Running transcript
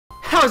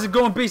How's it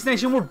going, Beast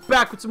Nation? We're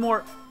back with some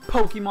more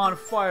Pokemon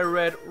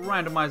FireRed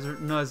Randomizer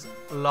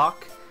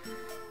Nuzlocke.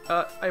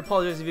 I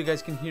apologize if you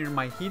guys can hear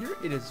my heater.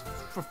 It is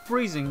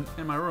freezing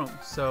in my room,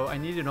 so I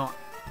need it on.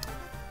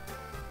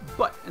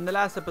 But in the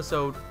last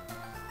episode,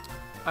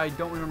 I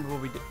don't remember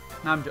what we did.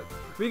 No, I'm joking.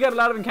 We got a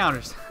lot of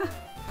encounters.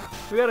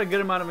 We got a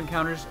good amount of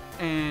encounters,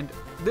 and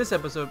this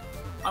episode,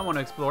 I want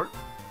to explore.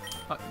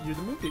 You're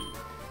the movie.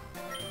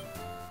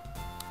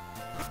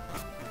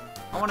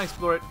 I want to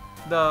explore it,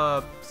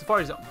 the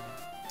Safari Zone.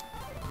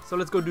 So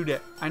let's go do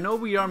that. I know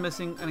we are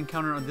missing an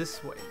encounter on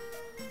this way,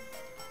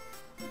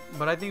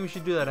 but I think we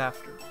should do that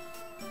after.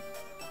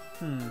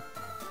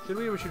 Should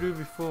we or should we do it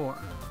before?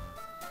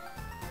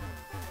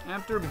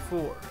 After or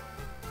before?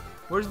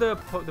 Where's the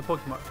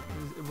Pokemon?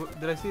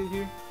 Did I see it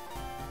here?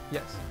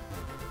 Yes.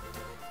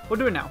 We'll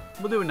do it now.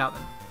 We'll do it now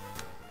then.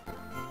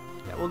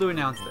 Yeah, we'll do it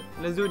now instead.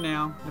 Let's do it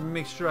now. Let me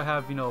make sure I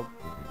have, you know,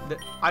 the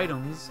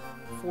items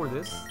for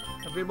this.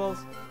 Have great balls?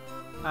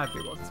 I have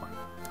great balls, that's fine.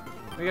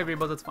 We got great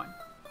balls, that's fine.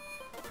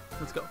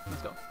 Let's go,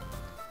 let's go.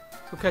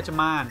 Let's go catch a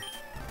mine.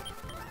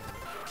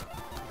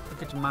 Let's go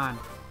catch a mine.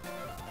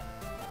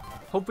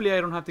 Hopefully I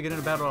don't have to get in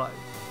a battle alive.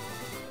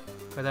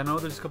 Because I know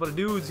there's a couple of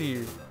dudes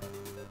here.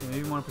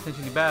 Maybe want to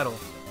potentially battle.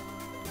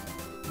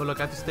 But look,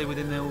 I have to stay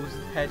within those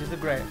patches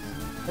of grass.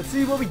 Let's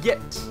see what we get.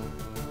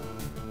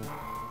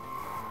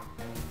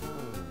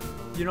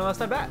 You know, that's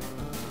not bad.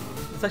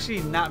 It's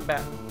actually not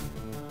bad.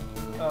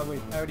 Oh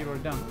wait, I already wrote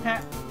it down.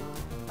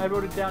 I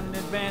wrote it down in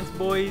advance,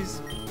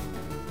 boys.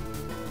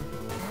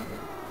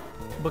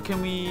 But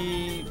can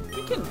we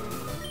can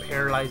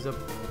paralyze a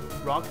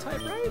rock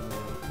type, right?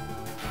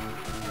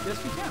 Yes,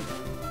 we can.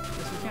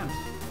 Yes, we can.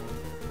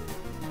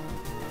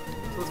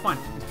 So it's fine.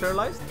 He's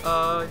paralyzed.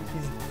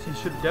 He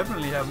should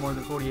definitely have more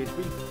than 40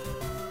 HP.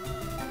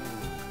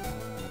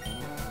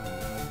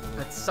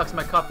 That sucks.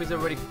 My coffee's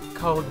already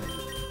cold.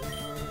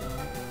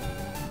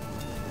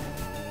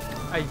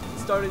 I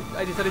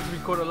decided to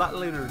record a lot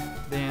later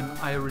than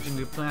I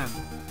originally planned.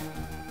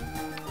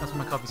 That's why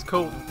my coffee's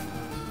cold.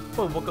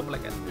 Oh, woke up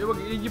like that. Your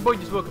boy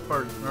just woke up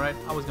early, alright?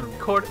 I was gonna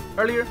record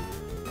earlier,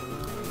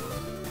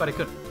 but I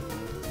couldn't.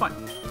 It's fine.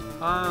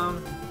 I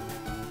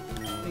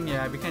think,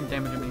 yeah, we can't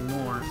damage him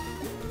anymore.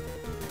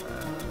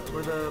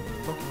 Where the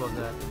Pokeballs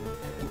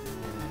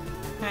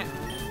at?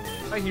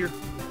 Right here.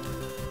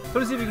 So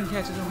let's see if we can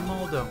catch a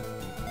Normaldo.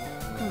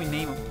 What can we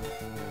name him?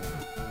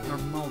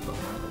 Normaldo.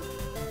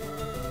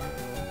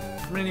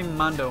 I'm gonna name him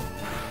Mondo.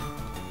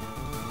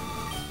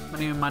 I'm gonna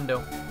name him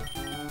Mondo.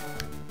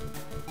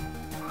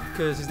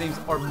 Because his name's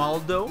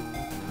Armaldo.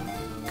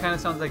 Kind of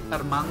sounds like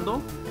Armando,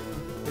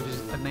 which is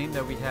a name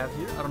that we have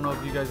here. I don't know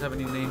if you guys have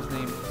any names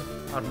named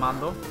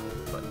Armando,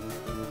 but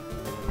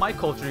my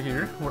culture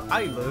here, where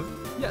I live,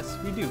 yes,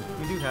 we do.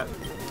 We do have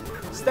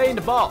it. Stay in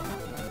the ball.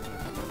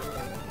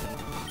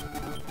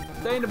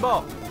 Stay in the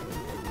ball.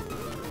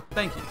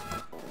 Thank you.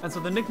 And so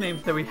the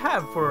nickname that we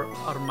have for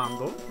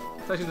Armando,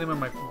 it's actually the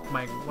name of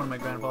one of my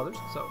grandfathers,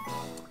 so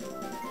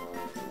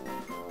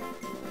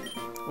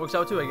works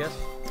out too, I guess.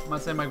 I'm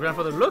not saying my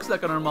grandfather looks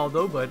like an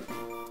Armaldo, but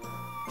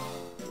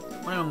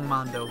what am I,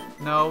 Mondo?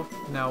 No,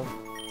 no,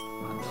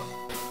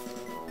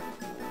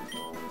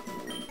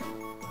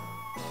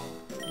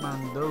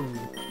 Mondo.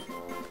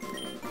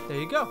 There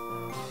you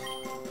go.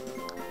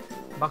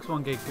 Box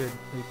 1 gate, good.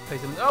 We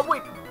place him. Oh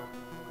wait!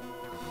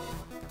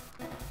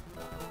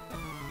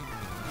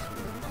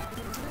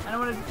 I don't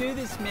want to do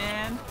this,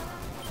 man.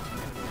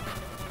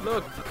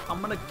 Look,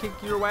 I'm gonna kick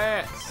your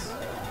ass.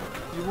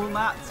 You will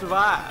not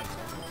survive.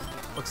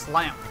 Look,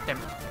 slam. Damn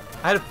it.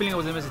 I had a feeling I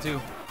was gonna miss it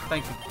too.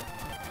 Thank you.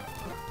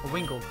 A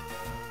Wingle.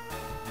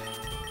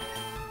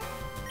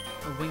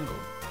 A Wingle.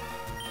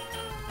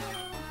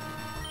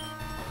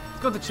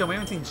 Let's go into Chum. We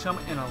haven't seen Chum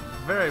in a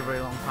very, very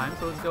long time,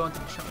 so let's go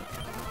into Chum.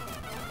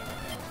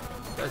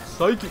 That's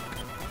psychic.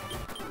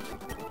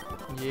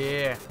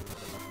 Yeah.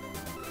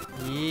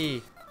 Yeah.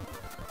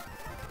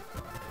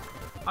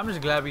 I'm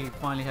just glad we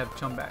finally have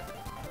Chum back.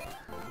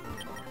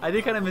 I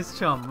did kind of miss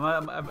Chum.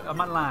 I'm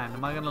not lying.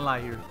 I'm not gonna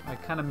lie here. I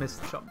kind of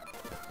missed Chum.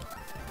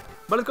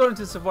 But let's go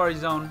into the Safari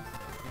Zone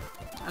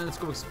and let's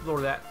go explore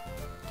that.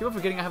 Keep on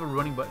forgetting I have a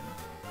running button.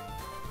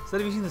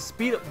 Instead of using the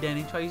speed up,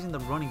 Danny, try using the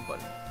running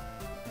button.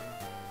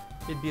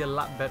 It'd be a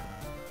lot better.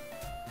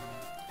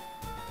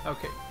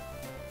 Okay.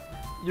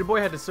 Your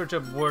boy had to search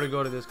up where to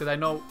go to this because I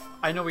know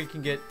we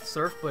can get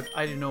surf, but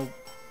I didn't know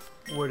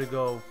where to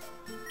go.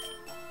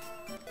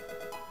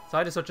 So I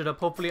had to search it up.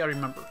 Hopefully I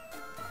remember.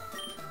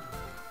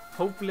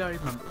 Hopefully I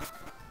remember.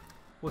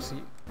 We'll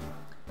see.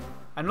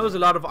 I know there's a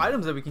lot of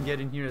items that we can get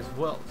in here as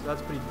well, so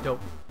that's pretty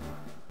dope.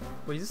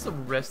 Wait, is this a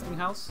resting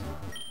house?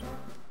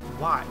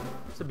 Why?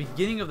 It's the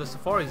beginning of the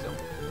Safari Zone.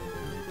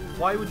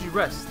 Why would you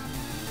rest?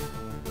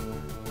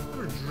 Is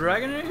there a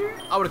dragon in here?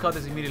 I would have caught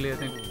this immediately, I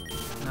think.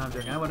 No, I'm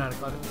joking. I would not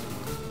have caught it.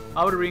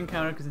 I would have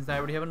re-encountered because since I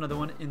already have another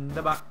one in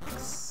the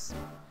box.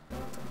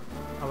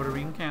 I would have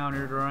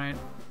re-encountered, right?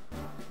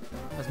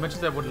 As much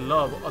as I would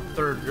love a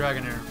third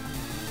Dragonair.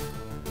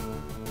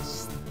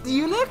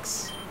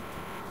 Steelix?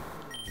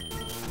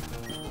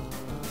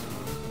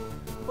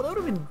 Well, that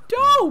would have been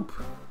dope.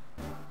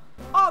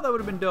 Oh, that would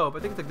have been dope. I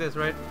think it's like this,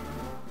 right?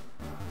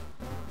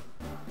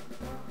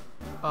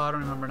 Oh, I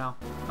don't remember now.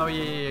 Oh,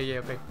 yeah.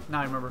 Okay,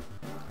 now I remember.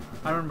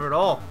 I remember it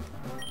all.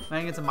 I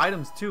can get some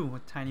items too. A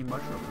tiny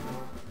mushroom.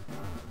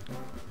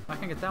 I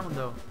can't get that one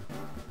though.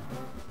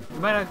 We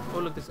might have, oh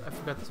look, this, I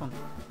forgot this one.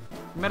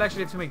 We might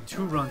actually have to make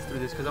 2 runs through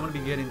this because I'm gonna be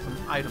getting some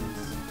items.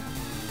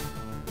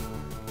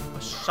 A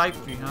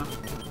shiftry, huh?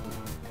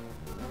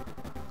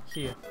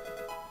 Here.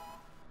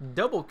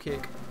 Double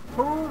kick.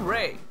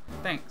 Hooray!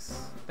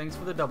 Thanks. Thanks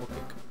for the double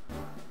kick.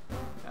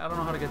 I don't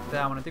know how to get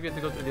that one. I think we have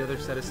to go through the other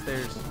set of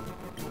stairs.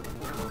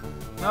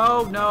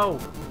 No, no!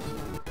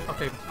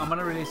 Okay, I'm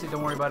gonna release it.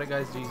 Don't worry about it,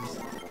 guys. Jesus.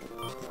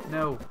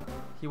 No.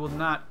 He will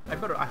not. I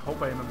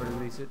hope I remember to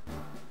release it.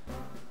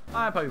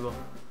 I probably will.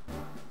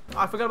 Oh,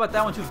 I forgot about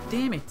that one too.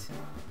 Damn it!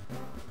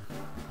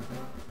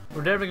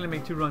 We're definitely gonna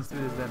make 2 runs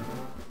through this then.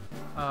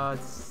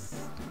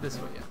 It's this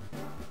way, yeah.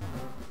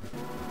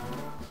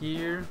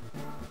 Here.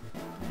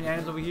 Any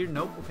items over here?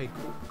 Nope. Okay,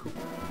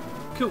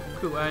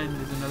 cool. And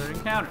there's another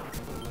encounter.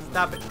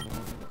 Stop it.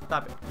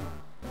 Stop it.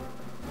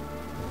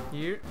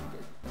 Here.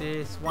 Get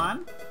this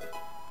one.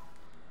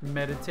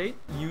 Meditate.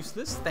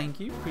 Useless. Thank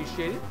you.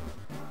 Appreciate it.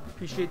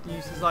 Appreciate the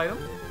useless item.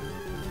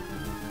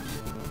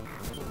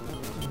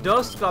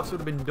 Dust Scops would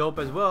have been dope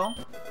as well.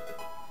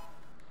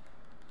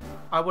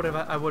 I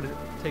would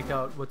take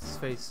out what's his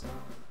face,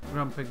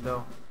 Grumpig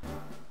though,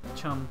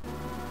 Chum,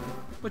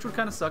 which would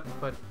kind of suck,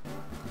 but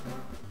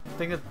I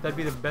think that'd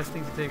be the best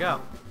thing to take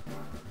out.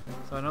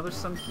 So I know there's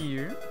some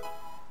here.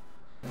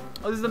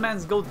 Oh, this is the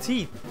man's gold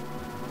teeth.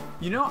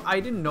 You know, I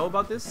didn't know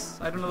about this.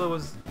 I don't know there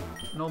was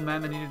an old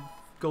man that needed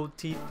gold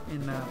teeth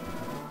in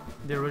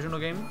the original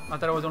game. I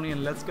thought it was only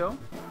in Let's Go.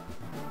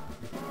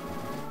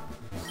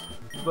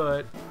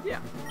 But yeah,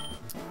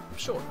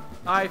 sure.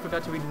 I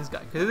forgot to read this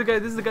guy because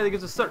this is the guy that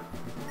gives us surf.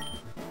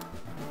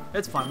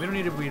 It's fine. We don't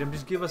need to read him.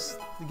 Just give us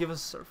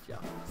surf. Yeah,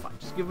 fine.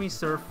 Just give me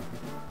surf.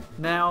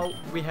 Now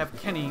we have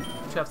Kenny,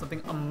 which have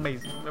something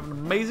amazing. We have an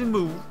amazing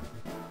move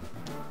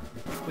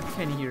with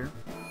Kenny here.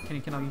 Kenny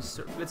can now use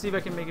surf. Let's see if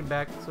I can make it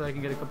back so I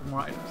can get a couple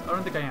more items. I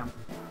don't think I am.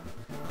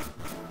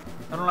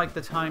 I don't like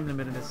the time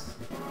limit in the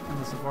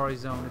Safari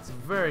Zone. It's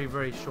very,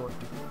 very short.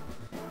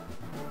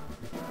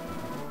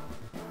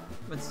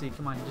 Let's see,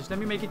 come on, just let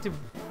me make it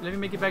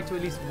back to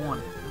at least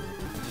 1.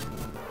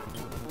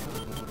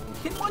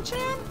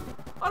 Hitmonchan?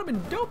 I'd have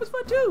been dope as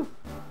fuck too.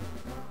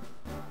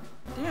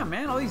 Damn,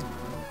 man, all these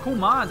cool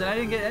mods and I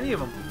didn't get any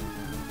of them.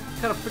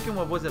 What kind of freaking,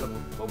 what was it?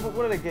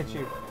 What did I get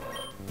you?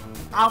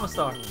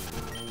 Almastar.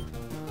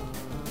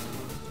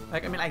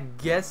 Like, I mean, I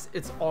guess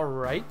it's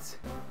alright,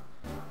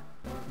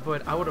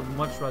 but I would have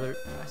much rather.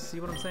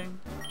 See what I'm saying?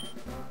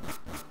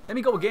 Let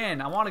me go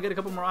again. I want to get a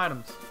couple more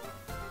items.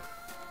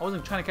 I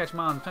wasn't trying to catch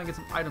mom, I'm trying to get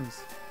some items.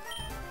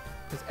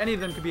 Because any of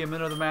them could be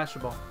another Master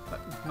Ball.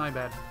 My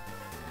bad.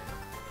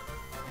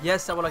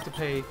 Yes, I would like to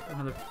pay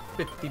another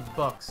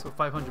 $50 or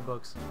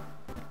 $500.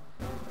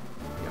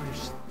 Yeah, you're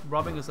just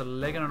robbing us a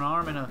leg and an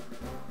arm and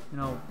you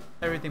know,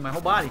 everything, my whole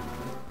body.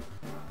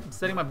 I'm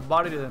setting my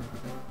body to them.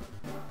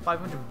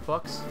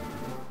 $500?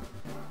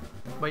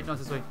 Wait, no,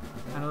 it's this way.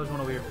 I know there's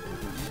one over here.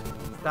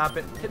 Stop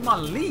it.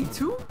 Hitmonlee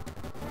too?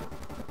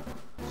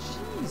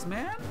 Jeez,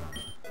 man.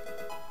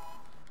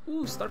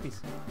 Ooh, star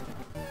piece.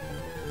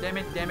 Damn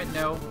it,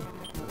 no.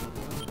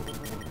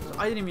 So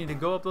I didn't even need to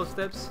go up those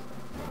steps.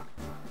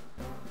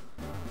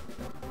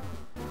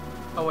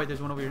 Oh wait,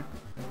 there's one over here.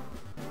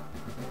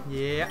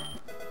 Yeah.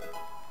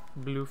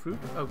 Blue fruit.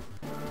 Oh,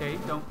 okay,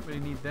 don't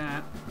really need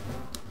that.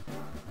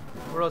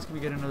 Where else can we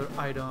get another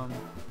item?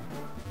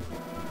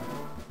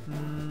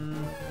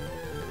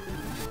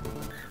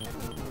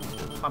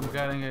 I'm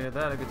glad I didn't get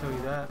that, I can tell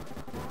you that.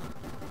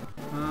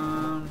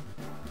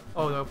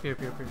 Oh, up here.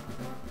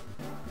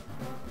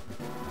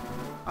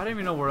 I don't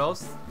even know where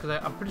else, because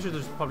I'm pretty sure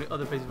there's probably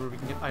other places where we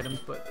can get items,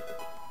 but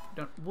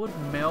wood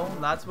mill,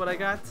 that's what I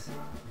got.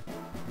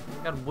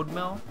 I got wood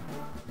mill.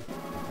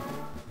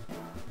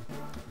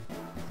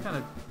 It's kind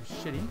of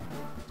shitty.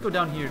 Let's go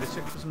down here to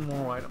check for some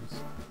more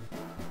items.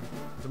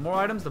 The more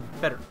items, the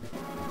better.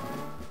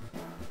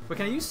 Wait,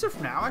 can I use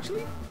surf now,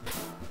 actually?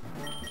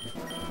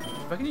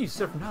 If I can use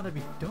surf now, that'd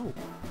be dope.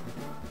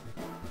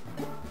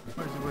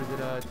 Where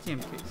is it? TM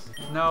case.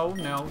 No,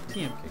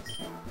 TM case.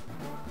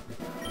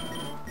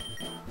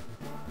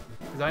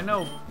 Because I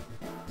know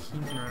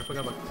Keener, I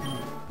forgot about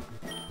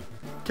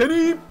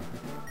Kenny!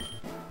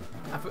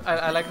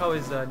 I like how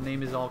his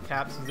name is all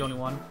caps, he's the only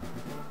one.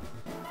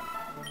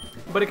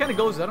 But it kind of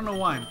goes, I don't know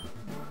why.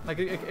 Like,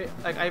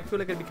 I feel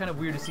like it'd be kind of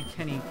weird to see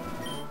Kenny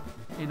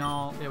in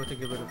all. Yeah, we'll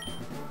take a bit of.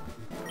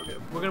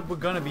 We're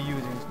gonna be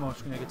using small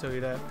screen, I can tell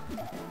you that.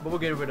 But we'll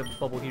get rid of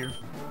bubble here.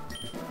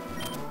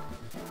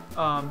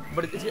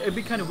 But it'd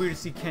be kind of weird to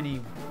see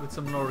Kenny with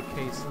some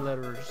lowercase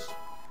letters.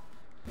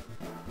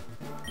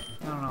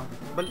 I don't know.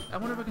 But I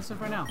wonder if I can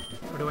surf right now.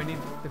 Or do I need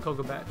the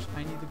Koga badge?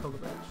 I need the Koga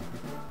badge.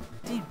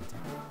 Damn it.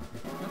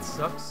 That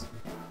sucks.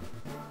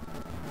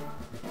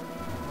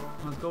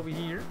 Let's go over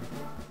here.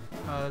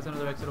 There's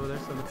another exit over there,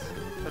 so let's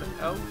try to.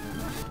 Oh!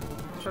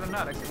 Let's try to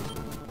not exit.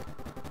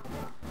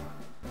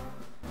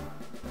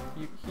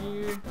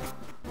 here.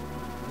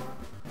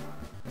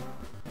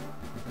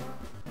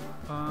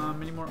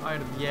 Many more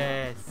items.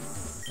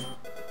 Yes.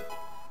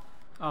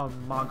 Oh,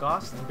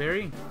 Magos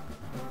berry.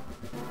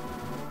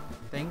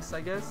 Thanks,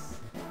 I guess.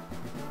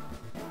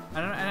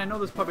 And I know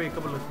there's probably a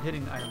couple of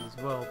hidden items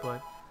as well,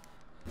 but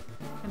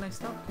can I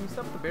stop? Can you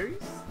stop the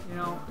berries? You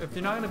know, if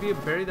you're not gonna be a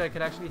berry that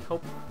could actually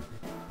help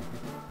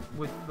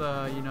with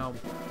you know,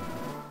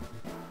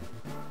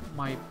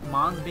 my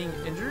mons being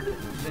injured,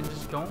 then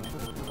just don't.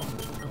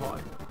 Oh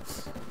God.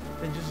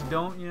 Then just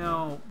don't. You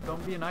know,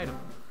 don't be an item.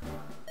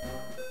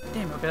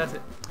 Damn. Okay, that's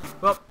it.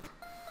 Well,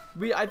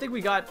 I think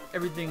we got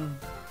everything,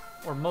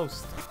 or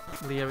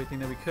mostly everything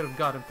that we could have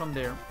gotten from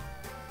there.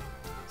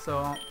 So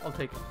I'll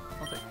take it.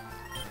 I'll take it.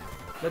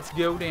 Let's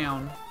go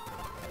down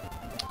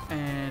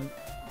and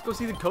go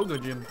see the Koga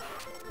gym.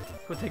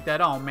 Go take that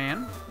on,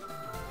 man.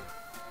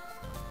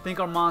 Think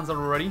our mons are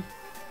ready.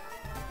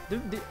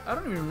 I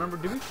don't even remember.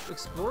 Did we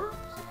explore?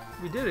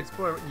 We did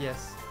explore.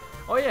 Yes.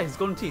 Oh yeah, his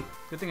golden teeth.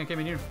 Good thing I came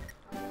in here.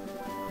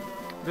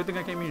 Good thing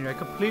I came in here. I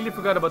completely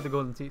forgot about the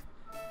golden teeth.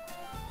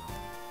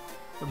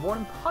 The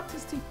warden popped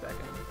his teeth back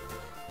in.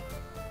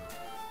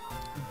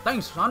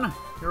 Thanks, son.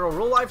 You're a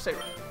real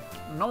lifesaver.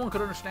 No one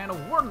could understand a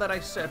word that I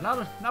said.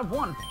 Not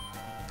one.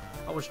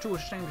 I was too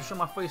ashamed to show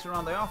my face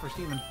around the office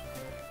even.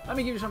 Let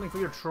me give you something for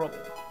your trouble.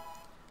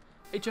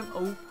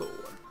 HM04.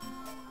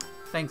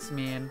 Thanks,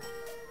 man.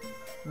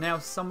 Now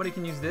somebody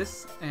can use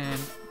this, and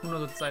who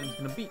knows what this item's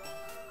gonna be.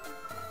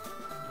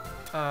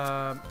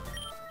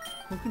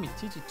 Who can we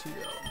teach it to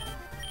though?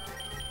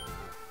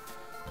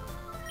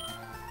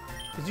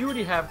 Because you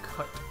already have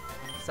cut.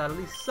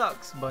 Sadly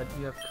sucks, but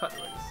you have cut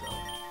already, so.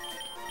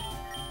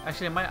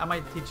 Actually, I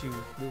might teach you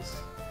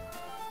this.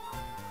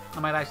 I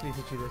might actually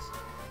teach you this.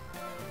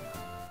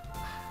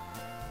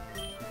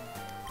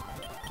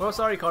 Well,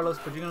 sorry, Carlos,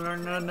 but you're gonna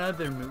learn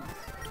another move.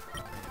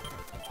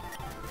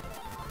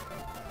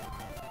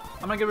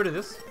 I'm gonna get rid of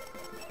this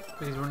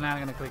because we're not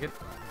gonna click it.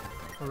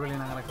 We're really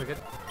not gonna click it.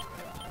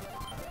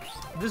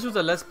 If this was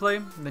a let's play,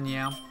 then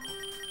yeah.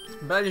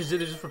 But I just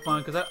did it just for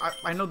fun because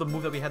I know the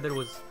move that we had there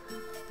was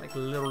like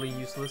literally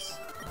useless.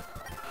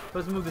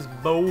 Let's move this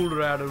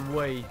boulder out of the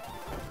way.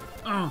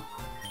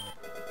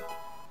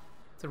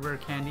 It's a rare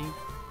candy.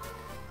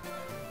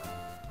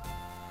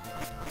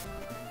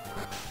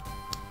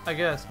 I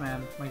guess,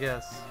 man. I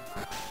guess.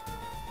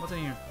 What's in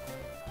here?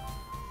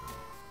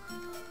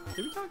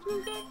 Did we talk to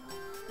this guy?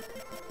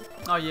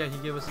 Oh yeah, he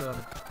gave us a...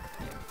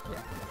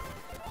 Yeah.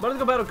 But let's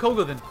go battle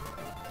Koga then.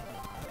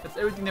 That's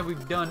everything that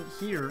we've done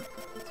here.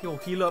 Let's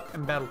heal up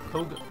and battle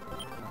Koga.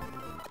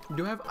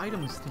 Do I have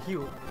items to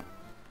heal?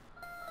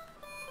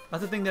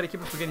 That's the thing that I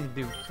keep forgetting to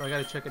do, so I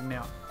gotta check it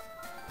now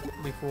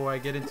before I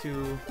get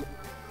into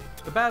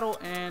the battle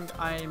and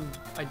I'm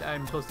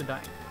close to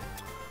dying.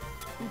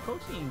 Ooh,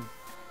 protein.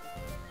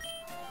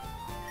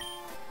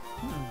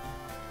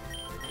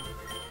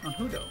 On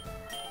who though?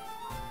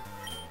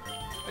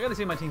 I gotta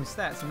see my team's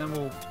stats and then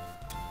we'll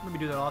maybe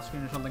do that off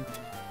screen or something.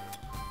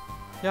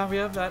 Yeah, we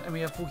have that and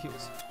we have full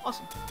heals.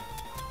 Awesome.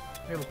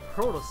 We have a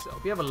proto cell.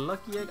 We have a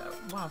lucky egg.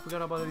 Wow, I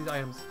forgot about these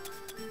items.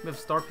 We have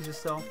star pieces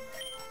cell.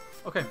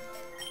 Okay.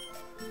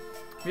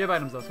 We have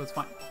items though, so it's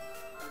fine.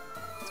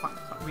 It's fine.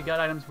 It's fine. We got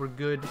items. We're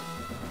good.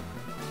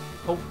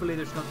 Hopefully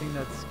there's nothing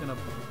that's gonna,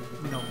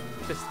 you know,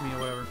 piss me or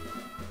whatever.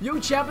 Yo,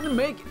 champ in the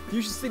making.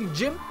 Fuchsia City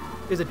Gym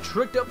is a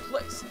tricked up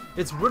place.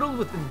 It's riddled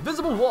with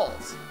invisible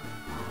walls.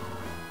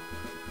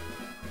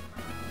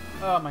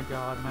 Oh my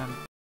god, man.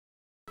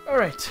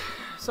 Alright.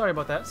 Sorry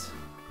about that.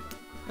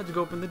 Had to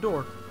go open the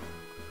door.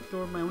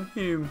 Door of my own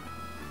home.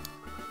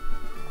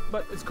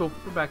 But it's cool.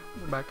 We're back.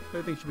 We're back.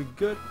 Everything should be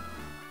good.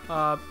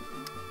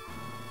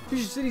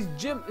 Fuchsia City's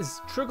gym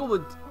is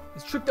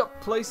tricked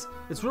up place.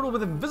 It's riddled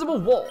with invisible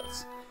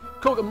walls.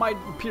 Koga might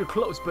appear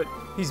close, but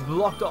he's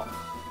blocked off.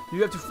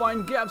 You have to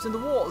find gaps in the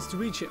walls to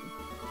reach him.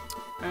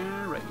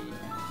 Alrighty.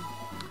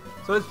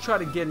 So let's try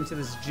to get into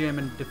this gym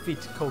and defeat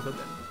Koga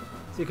then.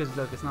 See, because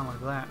look, it's not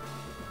like that.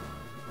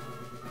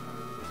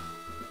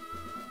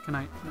 Can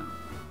I? No.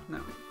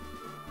 No.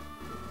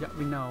 Yeah,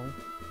 we know.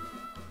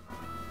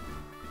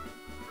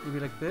 Maybe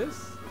like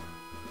this?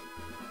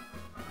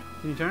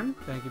 Can you turn?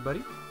 Thank you,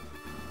 buddy.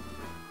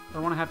 I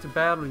don't want to have to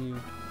battle you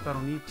if I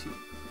don't need to.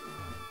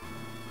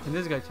 Can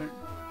this guy turn?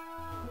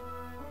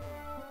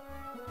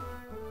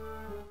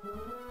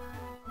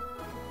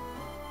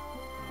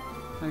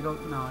 Can I go?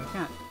 No, I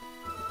can't.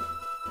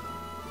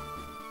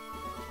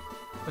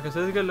 Okay,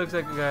 so this guy looks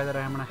like a guy that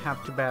I'm gonna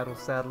have to battle,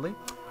 sadly.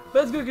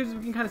 But it's good because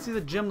we can kind of see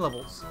the gym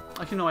levels.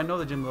 Actually, no, I know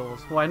the gym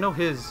levels. Well, I know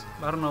his,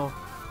 but I don't know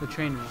the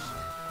trainers.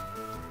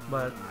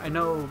 But I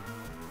know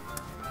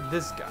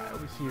this guy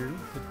over here,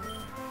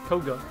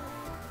 Koga.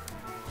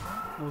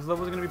 Those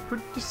levels are gonna be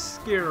pretty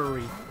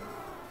scary.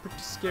 Pretty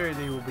scary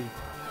they will be.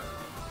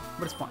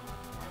 But it's fun.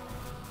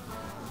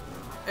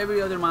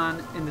 Every other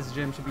man in this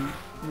gym should be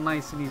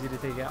nice and easy to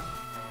take out.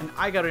 And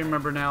I gotta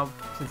remember now,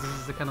 since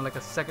this is kind of like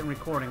a second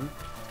recording,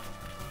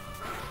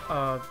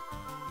 I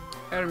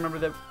remember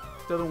that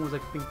the other one was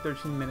like, I think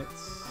 13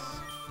 minutes.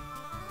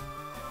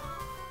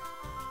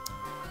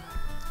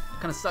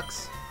 Kind of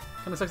sucks.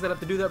 Kind of sucks that I have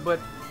to do that, but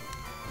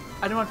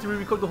I don't have to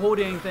re-record the whole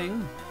dang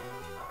thing.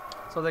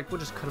 So like, we'll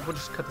just cut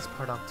this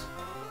part out.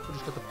 We'll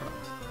just cut the part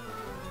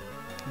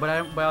out. But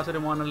I also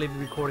didn't want to leave the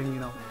recording, you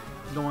know,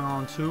 going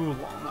on too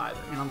long either.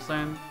 You know what I'm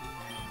saying?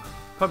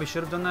 Probably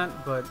should have done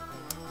that, but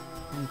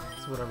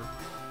it's whatever.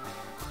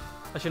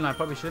 Actually, no, I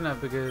probably shouldn't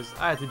have because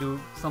I had to do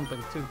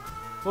something too.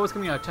 What was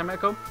coming out? Time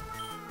Echo?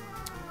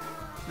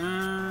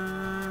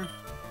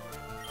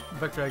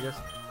 Vector, I guess.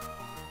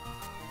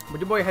 But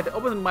your boy had to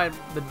open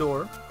the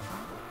door,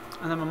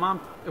 and then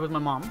it was my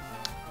mom,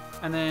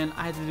 and then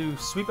I had to do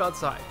sweep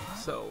outside.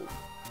 So,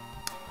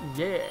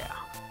 yeah.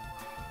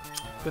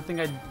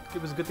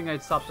 It was a good thing I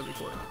stopped the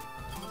recording.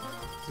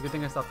 It's a good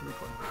thing I stopped the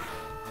recording.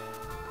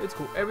 It's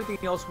cool. Everything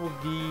else will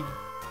be.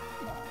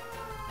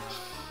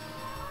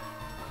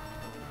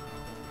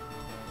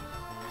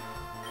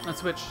 Let's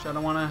switch. I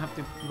don't want to have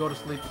to go to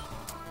sleep.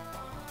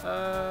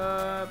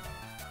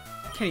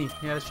 Kenny.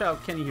 Yeah, let's shout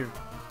out Kenny here.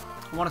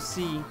 I want to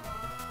see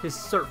his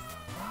surf.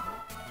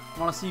 I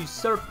want to see you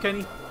surf,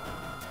 Kenny.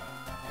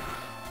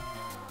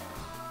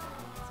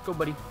 Let's go,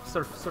 buddy.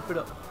 Surf it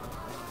up.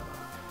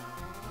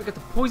 Look at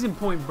the poison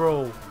point,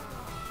 bro.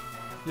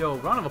 Yo,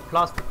 round of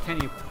applause for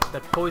Kenny.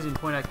 That poison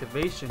point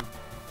activation.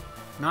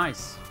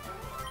 Nice.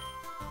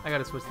 I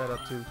gotta switch that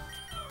up too.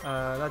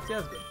 That's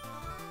good.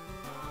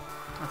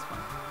 That's fine.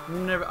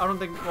 I don't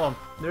think. Well,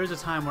 there is a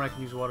time where I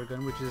can use water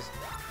gun, which is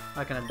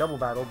like in a double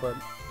battle, but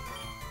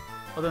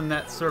other than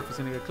that, surf is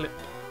gonna get clipped.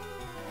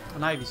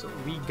 An Ivy, so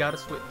we gotta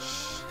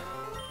switch.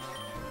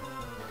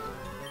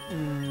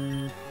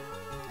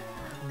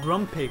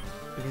 Grumpig,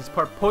 because he's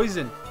part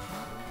poison.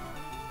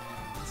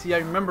 See, I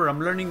remember I'm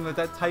learning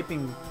that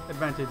typing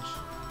advantage.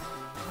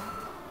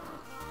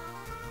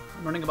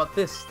 I'm learning about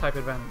this type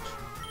advantage.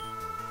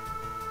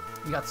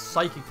 He got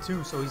psychic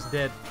too, so he's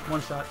dead.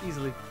 One shot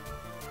easily.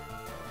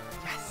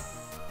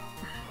 Yes.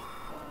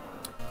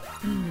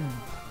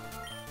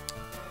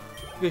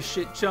 Good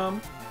shit,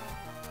 chum.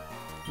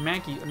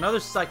 Mankey, another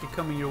psychic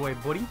coming your way,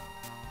 buddy.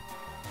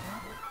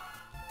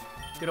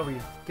 Get over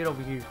here. Get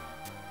over here.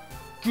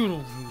 Get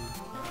over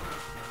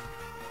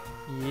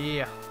here.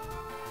 Yeah.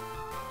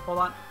 Hold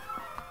on.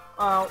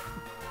 Ow.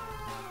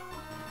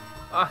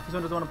 Ah, this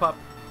one doesn't want to pop.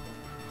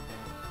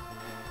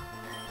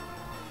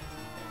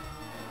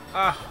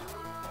 Ah.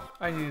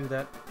 I needed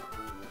that.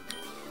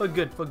 But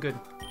good, but good.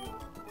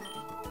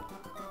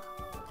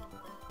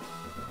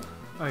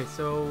 Alright,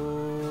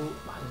 so...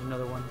 there's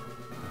another one.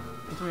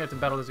 I think we have to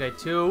battle this guy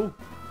too.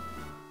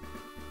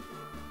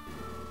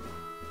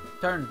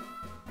 Turn.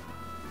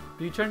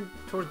 Do you turn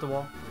towards the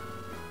wall?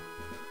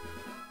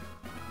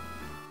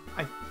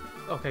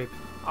 Okay.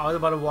 I was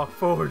about to walk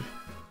forward.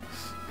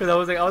 Because I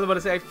was about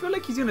to say, I feel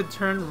like he's gonna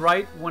turn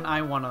right when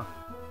I wanna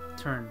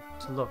turn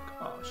to look.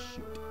 Oh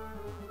shoot.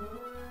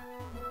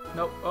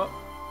 Nope. Oh.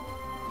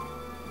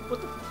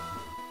 What the?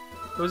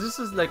 Was this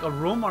is like a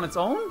room on its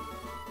own?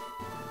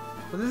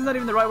 But this is not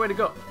even the right way to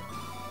go.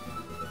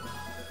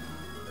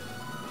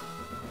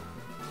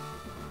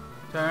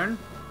 Turn.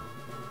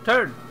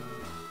 Turn!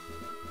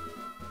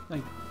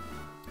 Thank you.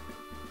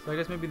 So I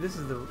guess maybe this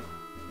is the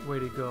way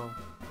to go.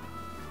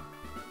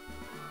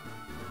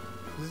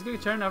 Does this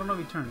guy turn? I don't know if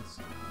he turns.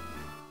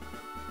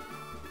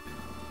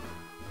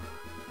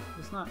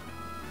 It's not.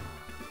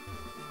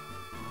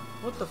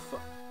 What the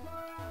fuck?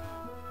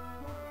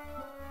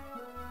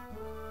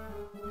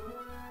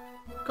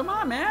 Come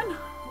on, man!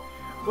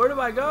 Where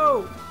do I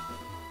go?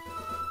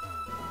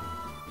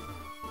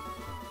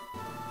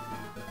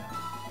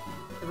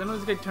 I know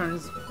this guy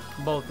turns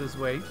both this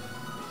way.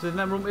 So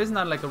that room is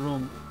not like a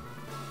room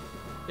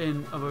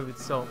in and of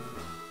itself.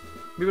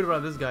 We would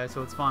about this guy,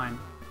 so it's fine.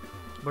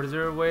 But is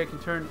there a way I can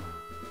turn?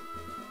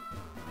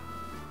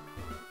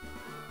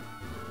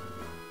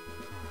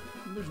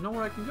 There's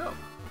nowhere I can go.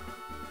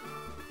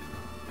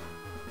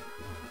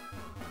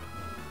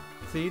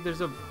 See,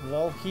 there's a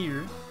wall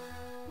here.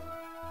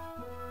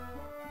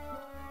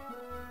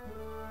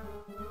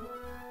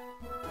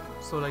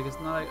 So like it's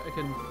not like I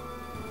can.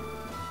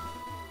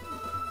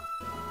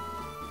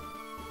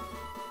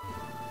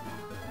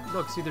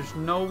 Look, see, there's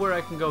nowhere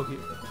I can go here.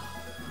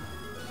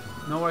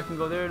 Nowhere I can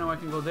go there, nowhere I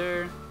can go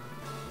there.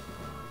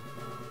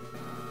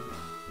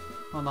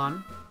 Hold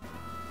on.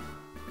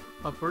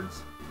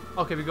 Upwards.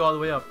 Okay, we go all the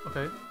way up.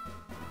 Okay.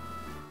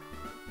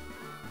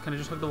 Can I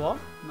just hug the wall?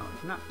 No,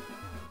 I cannot.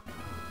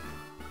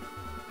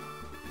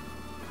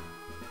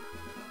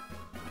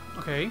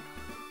 Okay.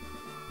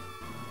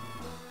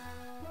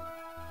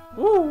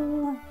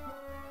 Woo!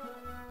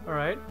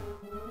 Alright.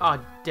 Ah,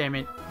 oh, damn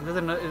it. Is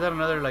that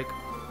another, like,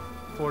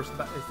 force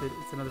battle?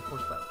 It's another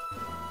force battle.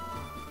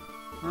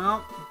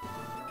 Well,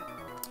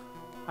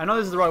 I know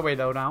this is the right way,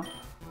 though, now.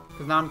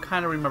 Because now I'm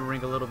kind of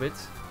remembering a little bit.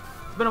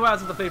 It's been a while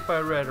since I played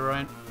FireRed,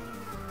 alright?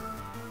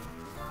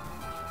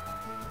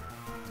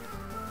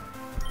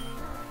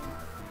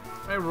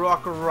 Hey,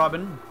 Rocker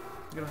Robin.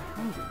 You're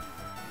hungry.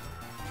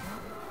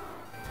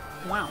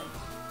 Wow.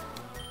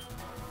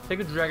 Take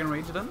a Dragon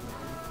Rage, then.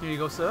 Here you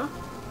go, sir.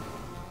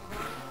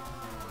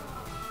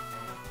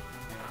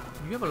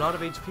 You have a lot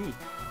of HP.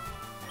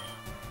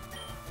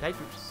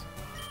 Tigers.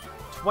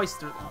 twice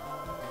through them.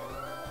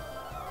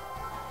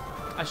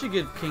 I should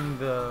give King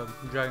the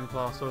Dragon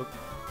Claw so...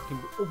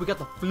 Oh, we got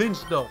the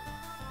flinch though.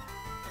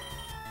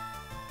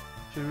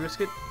 Should we risk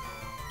it?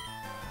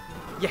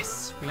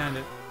 Yes, we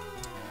landed.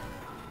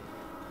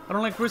 I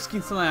don't like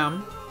risking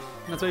Slam.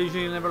 That's why I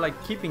usually never like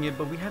keeping it,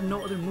 but we have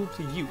no other move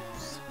to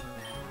use.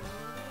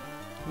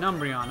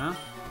 Numbriana.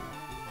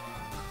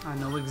 I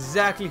know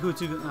exactly who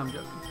to... No, I'm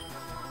joking.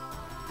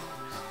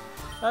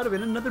 That would have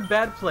been another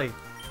bad play.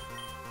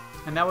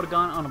 And that would have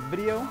gone on a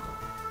video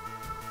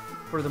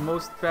for the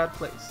most bad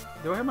plays.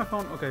 Do I have my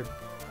phone? Okay.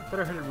 I thought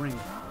I heard it ring.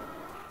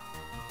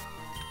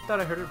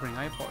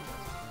 I apologize.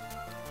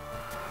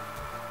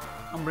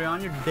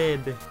 Umbreon, you're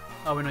dead.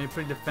 Oh, wait, no, you're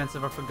pretty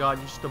defensive. I forgot.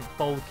 You're just a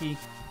bulky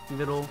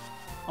little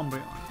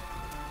Umbreon.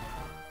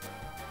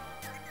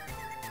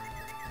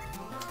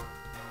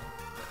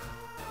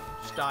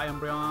 Just die,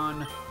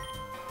 Umbreon.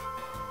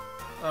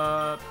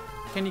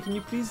 Kenny, can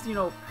you please, you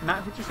know,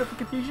 not hit yourself in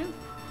confusion?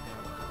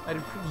 I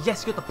didn't.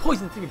 Yes, you got the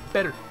poison thing.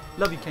 Better.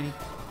 Love you, Kenny.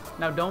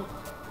 Now don't.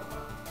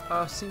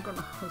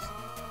 Synchronize.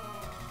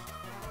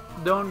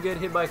 Don't get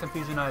hit by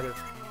confusion either.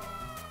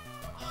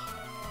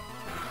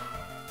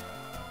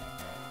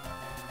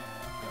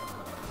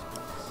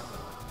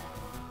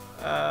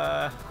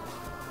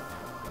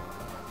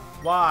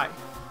 Why?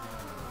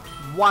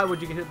 Why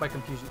would you get hit by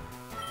confusion?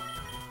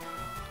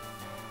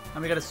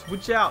 And we gotta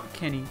switch out,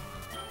 Kenny.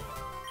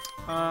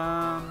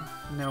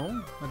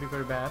 No, that'd be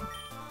very bad.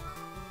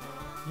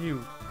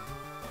 You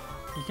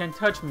can't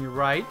touch me,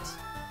 right?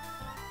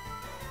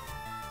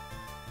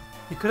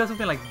 You could have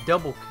something like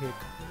double kick.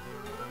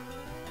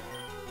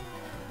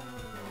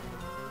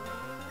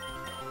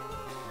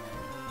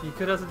 You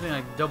could have something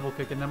like double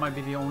kick, and that might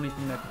be the only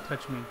thing that could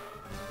touch me.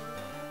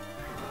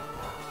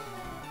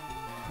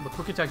 But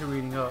quick attacks are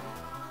reading up.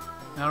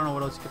 I don't know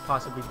what else you could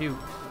possibly do.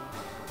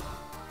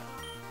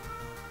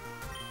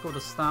 Go with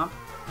the stomp,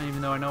 and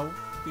even though I know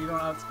you don't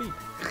outspeed.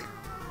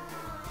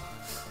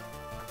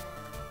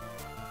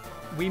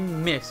 We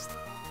missed.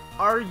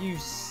 Are you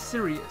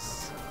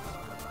serious?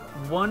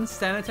 One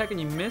stand attack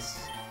and you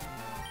miss?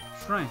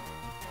 Shrine.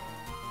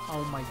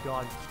 Oh my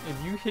god.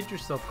 If you hit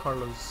yourself,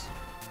 Carlos.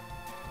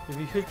 If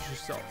you hit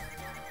yourself.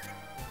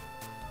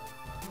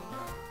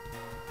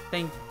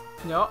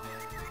 No.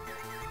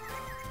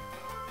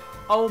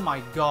 Oh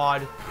my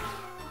god.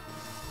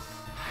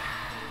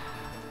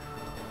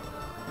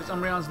 This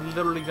Umbreon's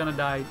literally gonna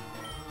die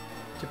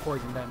to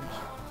poison damage.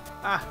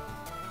 Ah.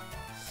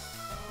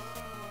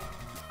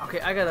 Okay,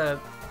 I gotta...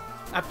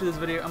 After this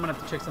video, I'm gonna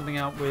have to check something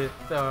out with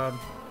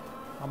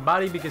my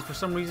body because for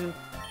some reason,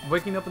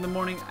 waking up in the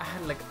morning, I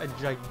had like a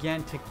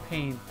gigantic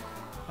pain.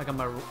 Like on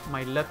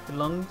my left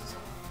lungs.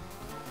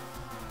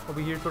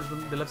 Over here towards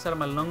the left side of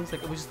my lungs.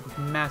 Like it was just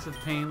massive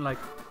pain. Like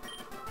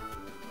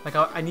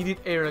I needed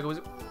air. Like it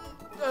was...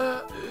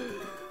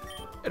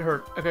 it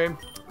hurt, okay?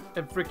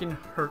 It freaking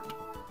hurt.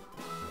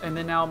 And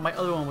then now my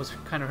other one was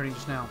kind of hurting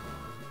just now.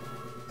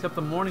 Except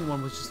the morning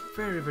one was just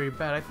very, very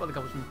bad. I felt like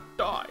I was gonna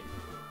die.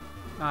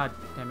 Ah,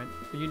 damn it.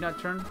 Did you not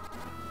turn?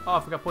 Oh, I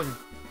forgot poison.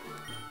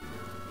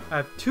 I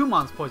have 2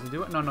 months poison,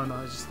 do it? No.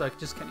 It's just like,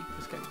 just Kenny.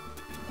 Just Kenny.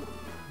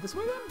 This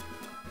way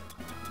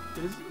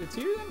then? It's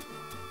here then?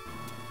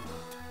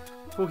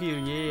 Full heal,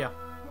 yeah.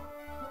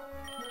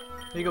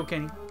 There you go,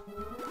 Kenny.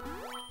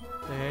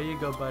 There you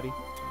go, buddy.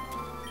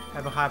 I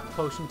have a high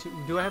potion too.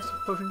 Do I have super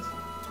potions?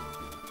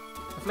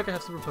 I feel like I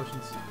have super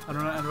potions. I'd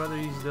rather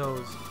use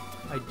those.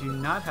 I do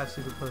not have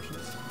super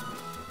potions.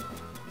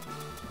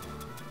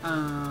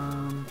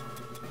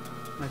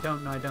 I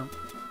don't. No, I don't.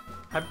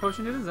 Hyper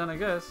potion it is then, I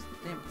guess.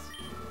 Damn it.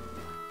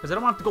 Because I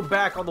don't want to have to go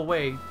back all the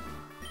way,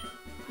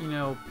 you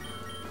know,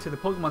 to the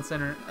Pokemon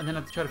Center and then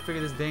have to try to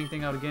figure this dang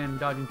thing out again,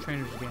 dodging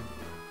trainers again.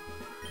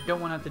 Don't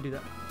want to have to do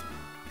that.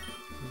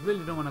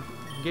 Really don't want to.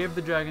 Give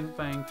the Dragon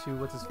Fang to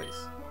what's his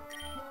face.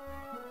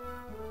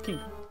 King.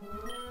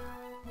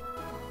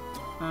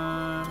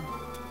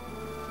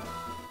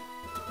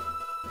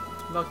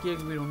 Lucky Egg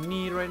we don't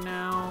need right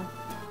now.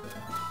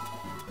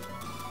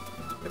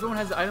 Everyone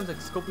has the items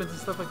like scope lens and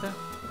stuff like that?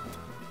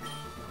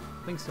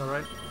 I think so,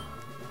 right?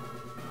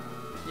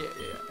 Yeah.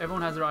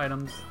 Everyone has their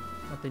items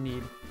that they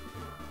need.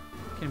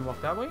 Can't even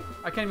walk that way?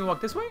 I can't even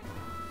walk this way?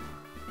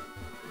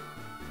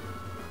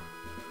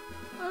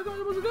 How am I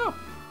supposed to go?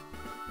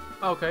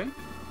 Okay.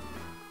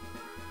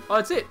 Oh,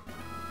 that's it.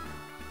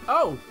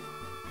 Oh.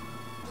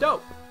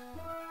 Dope.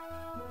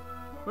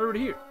 We're already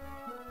here.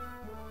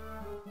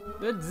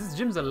 This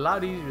gym's a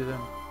lot easier than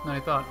I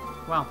thought.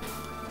 Wow.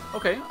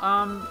 Okay.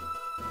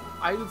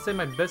 I would say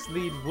my best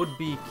lead would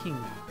be King.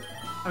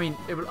 I mean,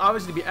 it would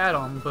obviously be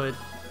add-on, but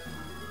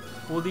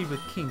we'll lead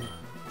with King.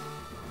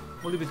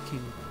 We'll lead with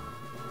King.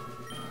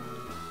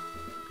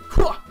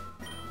 Hua!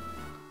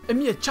 A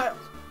mere child.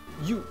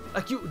 You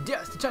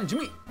dares to challenge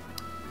me.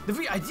 The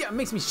very idea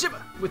makes me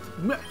shiver with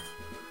mirth.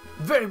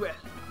 Very well.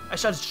 I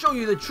shall show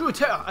you the true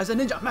terror as a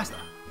ninja master.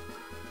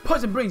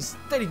 Poison brings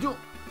steady doom.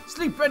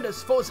 Sleep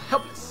renders foes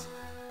helpless.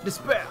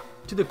 Despair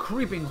to the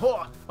creeping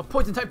horror of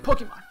poison-type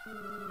Pokemon.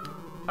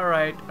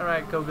 Alright,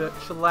 Koga.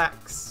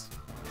 Chillax.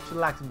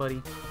 Chillax,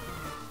 buddy.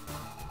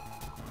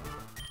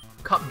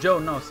 Cop Joe,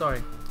 no,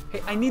 sorry.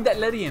 Hey, I need that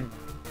Ledian.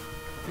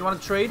 You want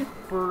to trade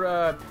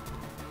for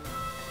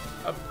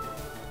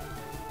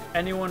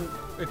anyone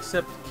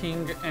except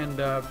King and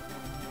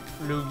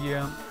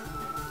Lugia?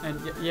 And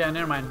yeah,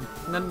 never mind.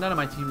 None of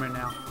my team right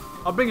now.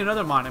 I'll bring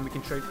another mon and we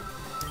can trade.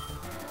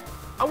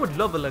 I would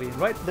love the Ledian,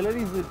 right? The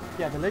Ledian's the,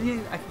 yeah, the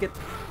Ledian I can get.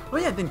 Oh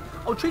yeah, then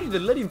I'll trade you the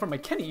Ledian from my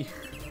Kenny.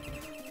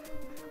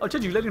 I'll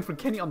trade you Ledian from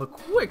Kenny on the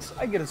quicks.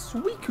 I get a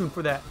Suicune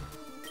for that.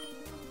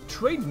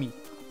 Trade me.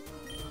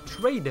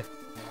 Trade.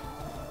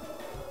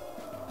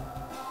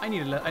 I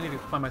need to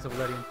find myself a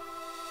Ledian.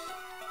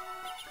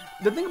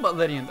 The thing about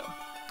Ledian though,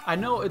 I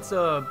know it's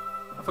a,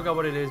 I forgot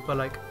what it is, but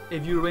like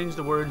if you arrange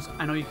the words,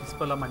 I know you can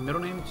spell out my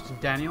middle name, which is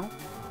Daniel.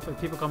 So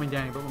people call me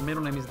Daniel, but my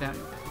middle name is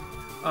Daniel.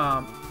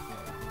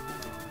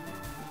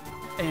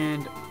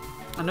 And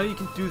I know you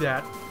can do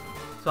that,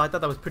 so I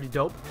thought that was pretty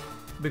dope.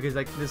 Because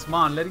like this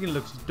mon, Ledian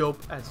looks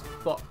dope as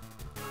fuck.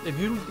 If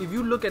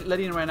you look at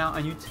Ledian right now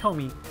and you tell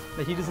me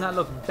that he does not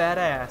look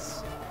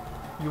badass,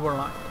 you are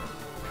lying.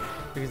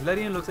 Because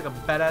Ledian looks like a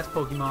badass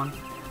Pokemon.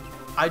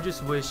 I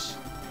just wish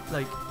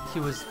like he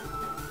was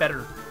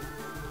better.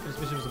 I just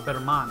wish he was a better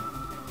mon.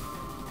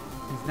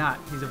 He's not.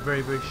 He's a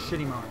very, very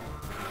shitty mon.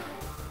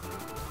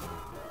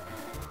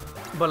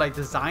 But like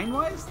design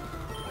wise,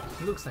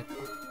 he looks like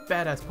a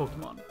badass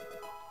Pokemon.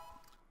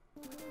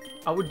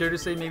 I would dare to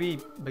say maybe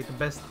like the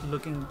best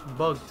looking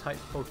bug type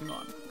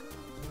Pokemon.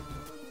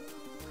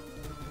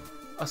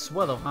 A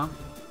Swellow, huh?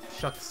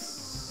 Shucks.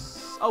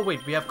 Oh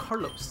wait, we have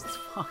Carlos. It's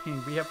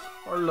fine. We have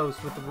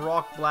Carlos with the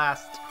Rock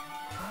Blast.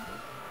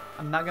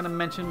 I'm not gonna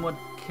mention what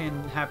can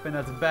happen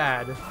that's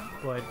bad,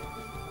 but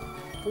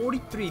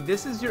 43.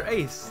 This is your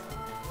ace.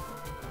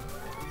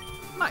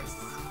 Nice.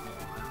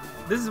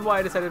 This is why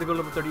I decided to go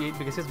level 38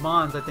 because his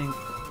mons I think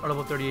are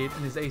level 38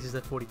 and his ace is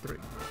at 43.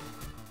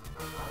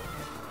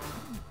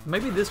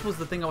 Maybe this was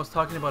the thing I was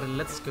talking about in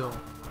Let's Go.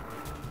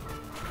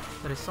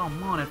 That I saw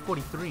Mon at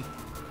 43.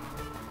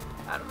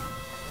 I don't know.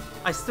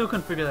 I still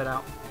couldn't figure that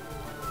out.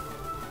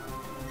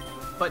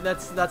 But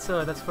that's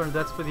for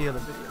the other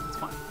video. It's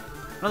fine.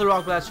 Another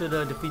Rock Blast should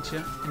defeat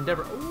you.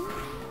 Endeavor. Ooh.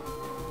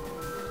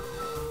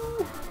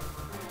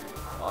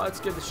 Oh, that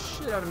scared the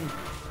shit out of me.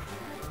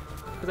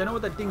 Because I know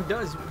what that thing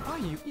does. Why are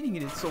you eating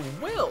it so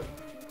well?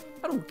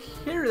 I don't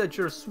care that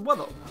you're a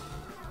Swellow.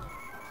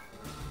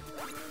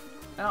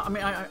 I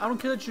mean, I don't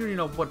care that you're, you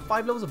know, what,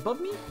 5 levels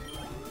above me?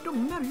 It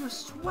don't matter, you're a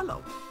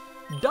Swellow.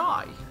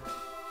 Die.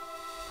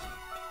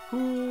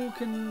 Who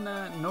can,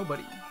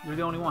 nobody. You're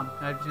the only one.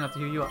 I just have to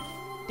heal you up.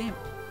 Damn it.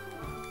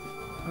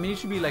 I mean, you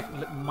should be like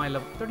my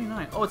level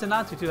 39. Oh, it's a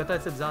Natsu too. I thought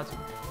it said Zatsu.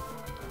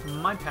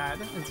 My pad.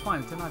 It's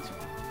fine, it's a Natsu.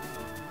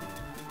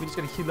 We just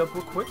gotta heal up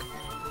real quick.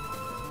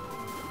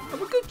 Oh,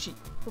 we're Gucci.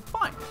 We're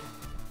fine.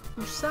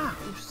 Usa,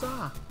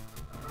 Usa.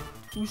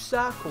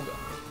 Usa Koga.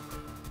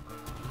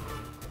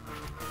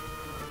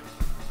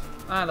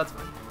 Ah, that's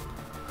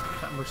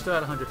fine. We're still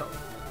at 100 health.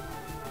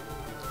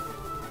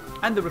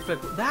 And the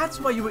reflect. That's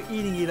why you were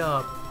eating it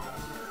up.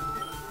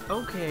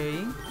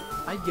 Okay.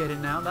 I get it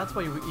now. That's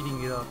why you were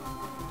eating it up.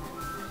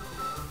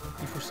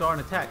 You foresaw an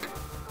attack.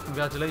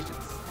 Congratulations.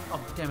 Oh,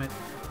 damn it.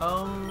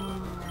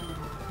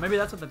 Maybe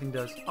that's what that thing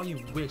does. Oh,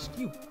 you wished.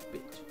 You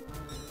bitch.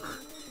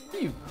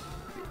 You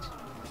bitch.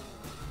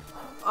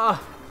 Ah.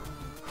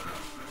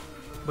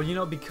 But you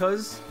know,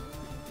 because...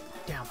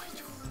 Damn, I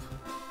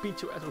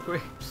beat your ass with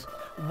grapes.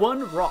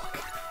 One rock.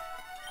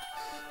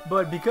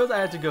 But because I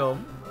had to go,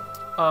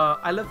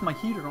 I left my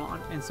heater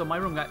on, and so my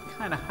room got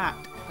kind of hot.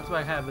 That's why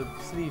I have the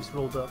sleeves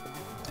rolled up.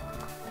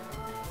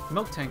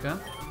 Milk tank, huh?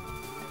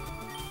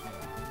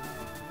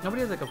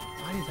 Nobody has like a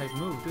fighting type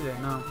move, do they?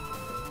 No.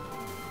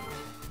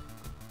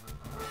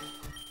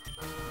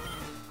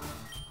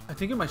 I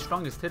think you're my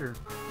strongest hitter.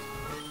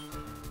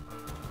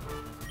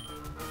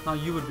 Now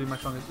you would be my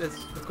strongest.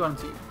 Let's go on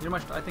to you. You're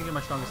my. I think you're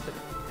my strongest hitter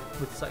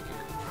with psychic.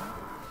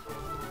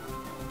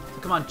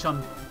 So come on,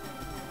 chum.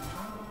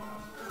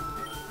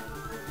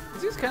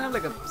 This is kind of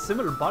like a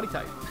similar body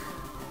type,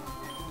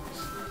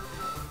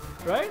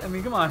 right? I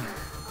mean, come on.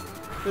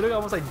 They look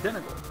almost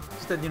identical.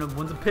 Just that, you know,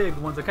 one's a pig,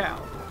 one's a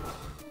cow.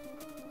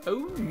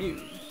 Oh no.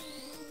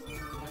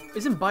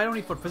 Isn't bite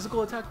only for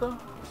physical attack though?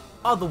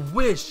 Oh, the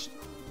wish.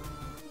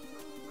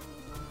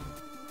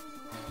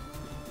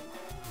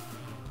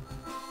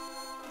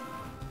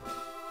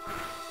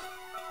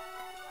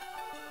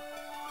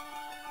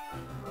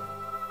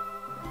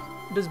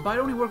 Does bite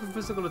only work for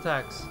physical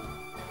attacks?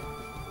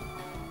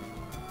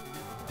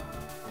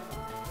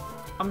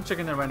 I'm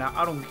checking that right now.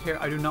 I don't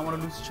care. I do not want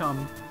to lose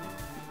chum.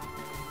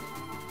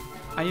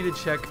 I need to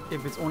check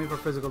if it's only for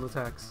physical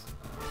attacks.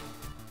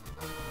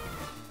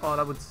 Oh,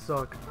 that would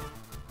suck.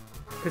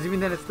 Because even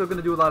then, it's still going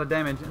to do a lot of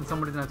damage, and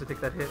somebody's going to have to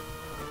take that hit.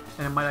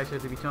 And it might actually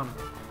have to be chum.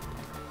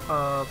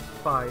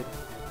 Bide.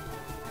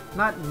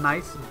 Not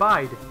nice.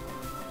 Bide.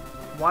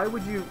 Why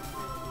would you...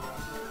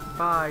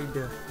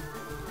 Bide.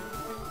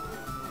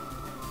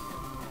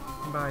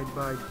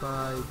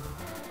 Bide.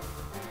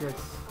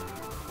 Yes.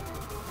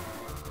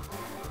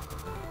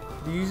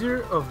 The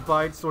user of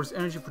Bide stores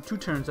energy for 2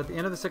 turns. At the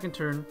end of the second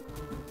turn,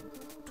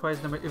 Twice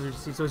the number if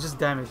received, so it's just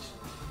damage.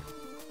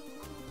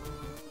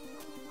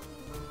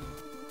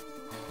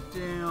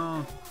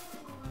 Damn.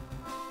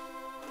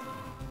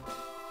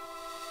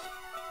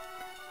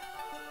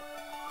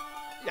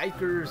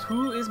 Yikers.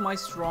 Who is my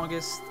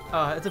strongest?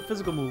 It's a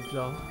physical move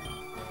though.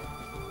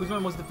 Who's my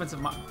most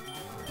defensive mod?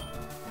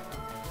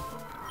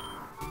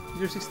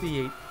 You're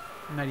 68.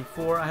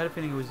 94. I had a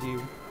feeling it was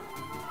you.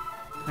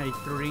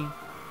 93.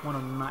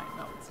 109.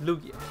 No, it's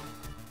Lugia.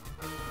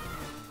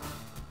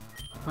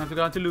 I have to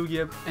go down to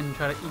Lugia and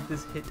try to eat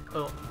this hit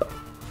up.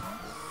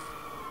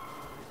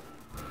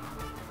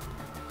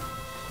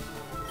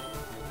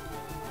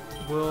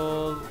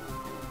 Well,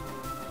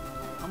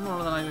 I'm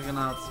more than likely gonna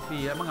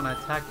outspeed. I'm not gonna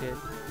attack it.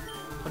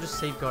 I'll just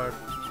safeguard.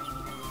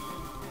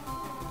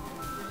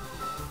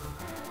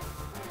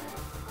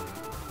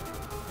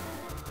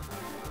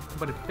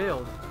 But it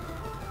failed.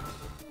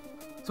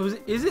 So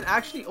is it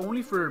actually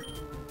only for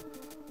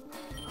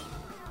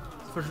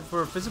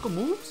physical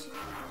moves?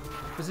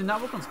 Does it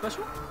not work on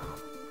special?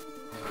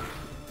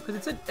 Because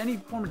it said any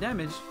form of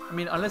damage. I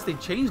mean, unless they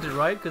changed it,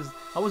 right? Because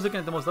I was looking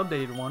at the most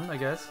updated one, I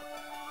guess.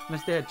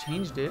 Unless they had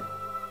changed it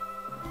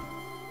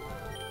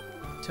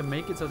to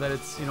make it so that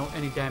it's, you know,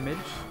 any damage.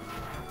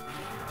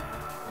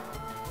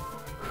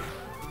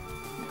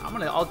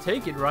 I'll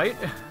take it, right?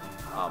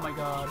 Oh my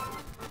god.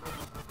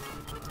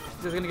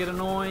 This is gonna get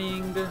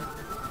annoying.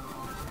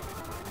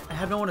 I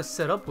have no one to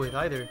set up with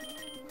either.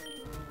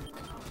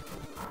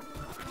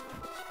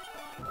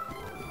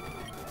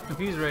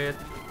 Confuse Red.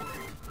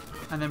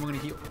 And then we're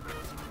gonna heal.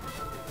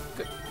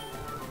 Good.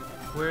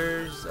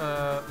 Where's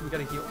we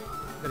gotta heal.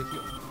 We gotta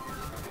heal.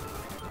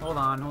 Hold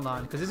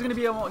on. Because this is gonna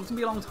be a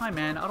long time,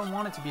 man. I don't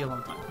want it to be a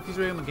long time. Confuse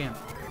Ray again.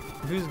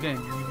 Confuse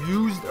again.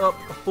 You used up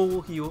a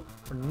full heal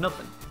for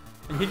nothing.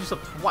 And you hit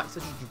yourself twice.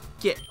 That's what you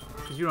get.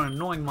 Because you're an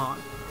annoying mon.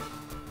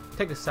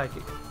 Take the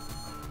psychic.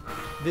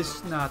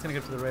 This nah, it's gonna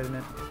get to the red in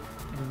it.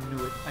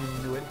 I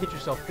knew it. Hit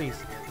yourself, please.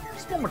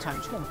 Just one more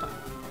time.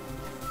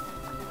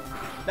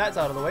 That's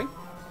out of the way.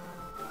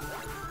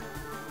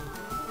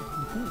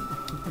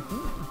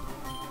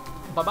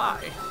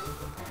 Bye-bye.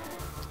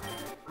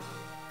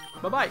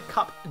 Bye-bye,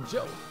 Cop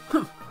Joe.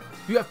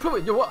 You have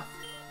proven your worth.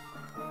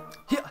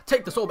 Here,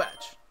 take the soul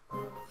badge.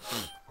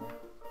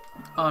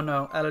 Oh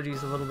no,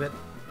 allergies a little bit.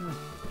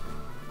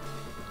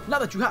 Now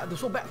that you have the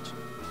soul badge,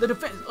 the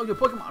defense of your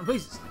Pokemon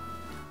rises.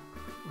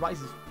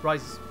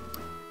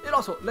 It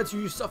also lets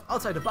you use stuff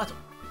outside the battle.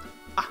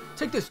 Ah,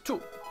 take this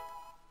too.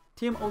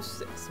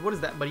 TM06. What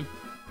is that, buddy?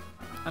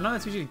 I know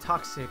that's usually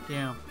toxic,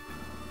 yeah.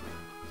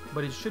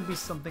 But it should be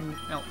something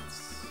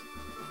else.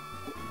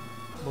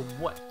 But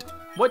what?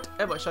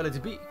 Whatever shall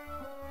it be?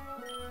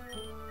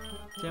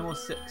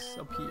 TM06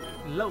 up here.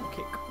 Low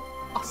kick.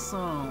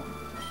 Awesome.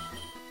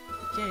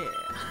 Yeah.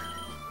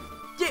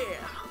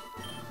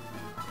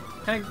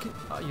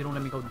 You don't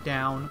let me go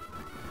down.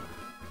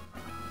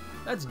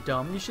 That's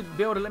dumb. You should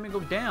be able to let me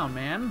go down,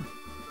 man.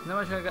 Now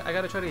I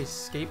gotta try to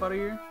escape out of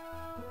here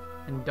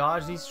and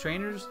dodge these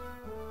trainers.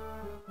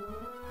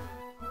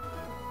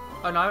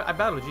 Oh no, I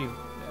battled you.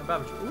 I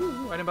battled you.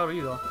 Ooh, I didn't battle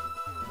you though.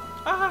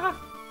 Ah!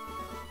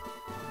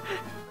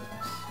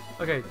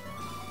 Okay.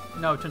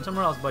 No, turn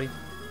somewhere else, buddy.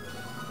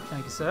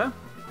 Thank you, sir.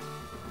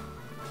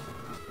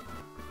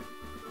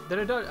 Did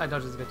I dodge? I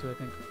dodged this guy too, I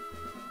think.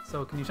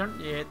 So can you turn?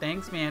 Yeah,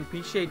 thanks, man.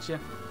 Appreciate you.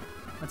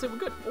 That's it. We're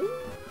good. Ooh.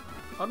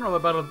 I don't know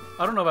if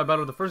I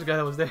battled the first guy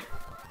that was there.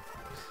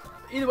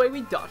 Either way,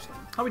 we dodged him.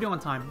 How are we doing on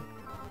time?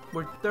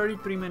 We're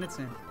 33 minutes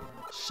in.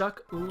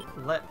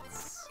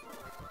 Let's.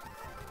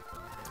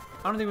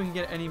 I don't think we can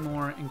get any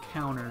more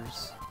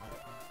encounters.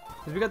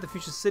 Because we got the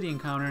Future City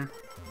encounter.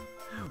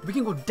 We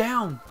can go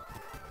down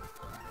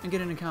and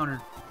get an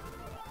encounter.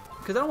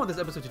 Because I don't want this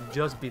episode to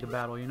just be the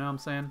battle, you know what I'm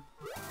saying?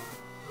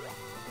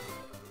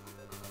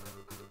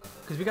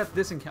 Because we got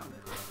this encounter.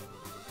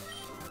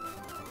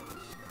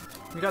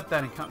 We got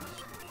that encounter.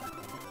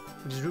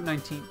 Which is Route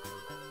 19.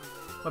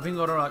 But we can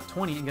go to Route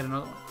 20 and get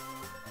another one.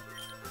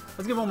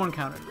 Let's get one more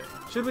encounter today.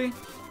 Should we?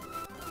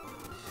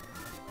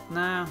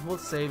 Nah, we'll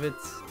save it.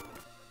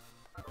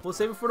 We'll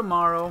save it for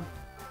tomorrow.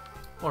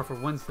 Or for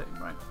Wednesday,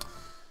 right?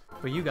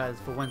 For you guys,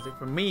 for Wednesday.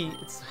 For me,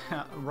 it's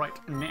right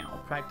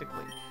now,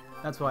 practically.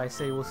 That's why I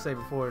say we'll save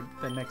it for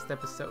the next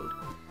episode.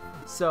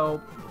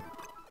 So,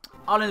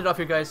 I'll end it off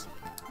here, guys.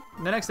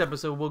 In the next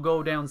episode, we'll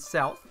go down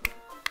south.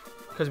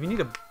 Because we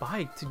need a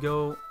bike to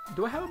go...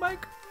 Do I have a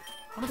bike?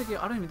 I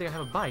don't even think I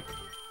have a bike.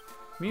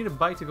 We need a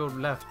bike to go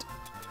left.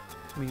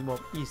 I mean, well,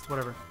 east,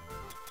 whatever.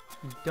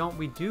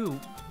 We do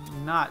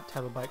not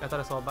have a bike. I thought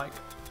I saw a bike.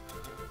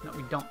 No,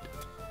 we don't.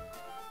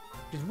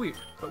 Which is weird,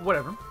 but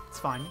whatever. It's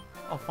fine.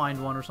 I'll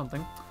find one or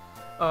something.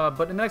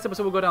 But in the next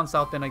episode, we'll go down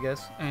south then, I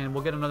guess. And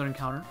we'll get another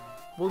encounter.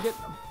 We'll get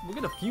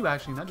a few,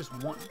 actually, not just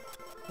one.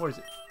 Where is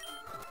it?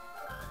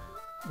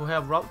 We'll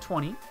have Route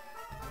 20.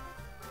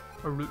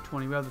 Or Route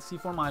 20. We have the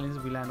Seaform Islands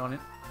if we land on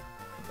it.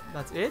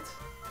 That's it.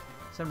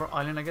 Sandbar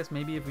Island, I guess.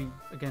 Maybe if we,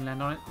 again,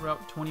 land on it.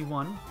 Route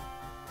 21.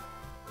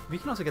 We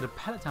can also get a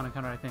Pallet Town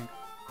encounter, I think.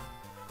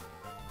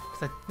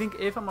 Because I think,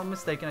 if I'm not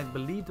mistaken, I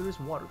believe there is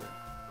water there.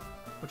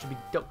 Which would be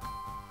dope.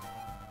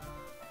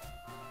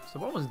 So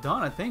we're almost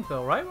done, I think,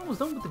 though, right? We're almost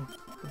done with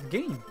the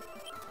game,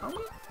 aren't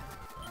we?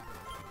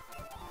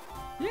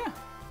 Yeah.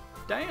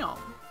 Damn.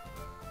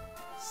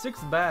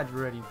 6th badge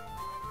ready.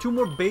 2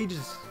 more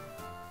badges.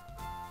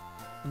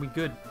 We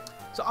good.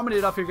 So I'm gonna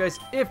end it off here, guys.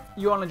 If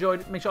you all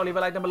enjoyed, make sure to leave a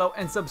like down below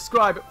and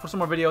subscribe for some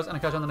more videos, and I'll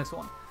catch you on the next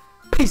one.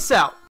 Peace out.